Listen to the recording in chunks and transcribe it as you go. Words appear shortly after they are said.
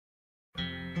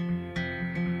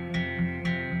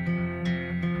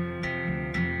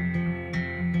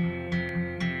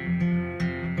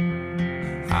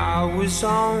I was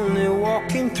only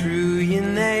walking through your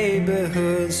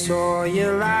neighborhood, saw you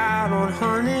out on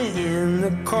honey in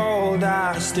the cold.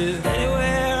 I stood.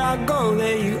 Anywhere I go,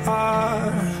 there you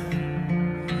are.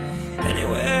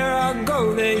 Anywhere I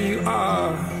go, there you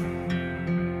are.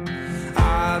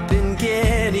 I've been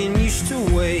getting used to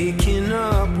waking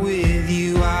up with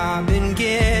you. I've been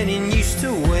getting used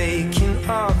to waking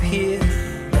up here.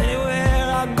 Anywhere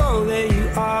I go, there you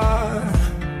are.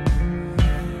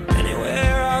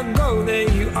 Anywhere I go, there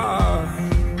you are.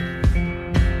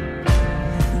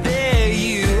 There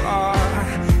you are.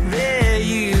 There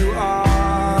you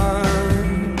are.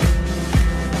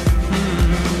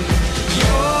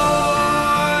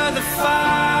 You're the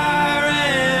fire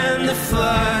and the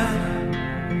flood,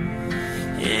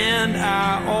 and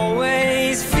I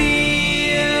always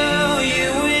feel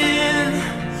you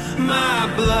in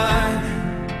my blood.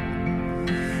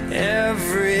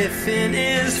 Everything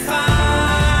is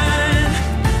fine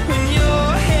when your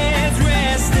head's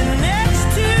resting next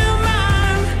to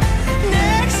mine,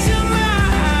 next to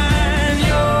mine.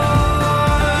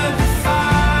 You're the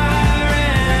fire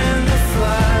and the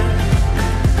flood.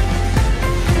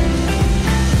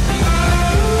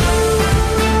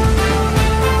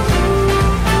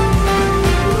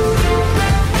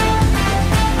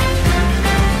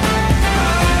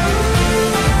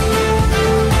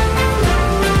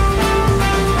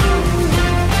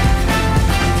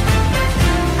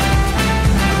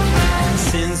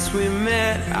 Since we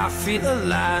met, I feel a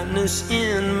lightness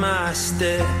in my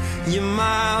step. You're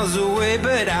miles away,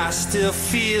 but I still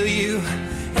feel you.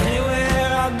 Anywhere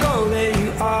I go, there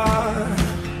you are.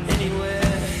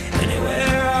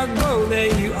 Anywhere I go,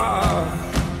 there you are.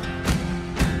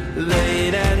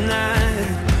 Late at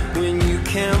night, when you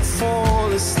can't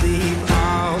fall asleep,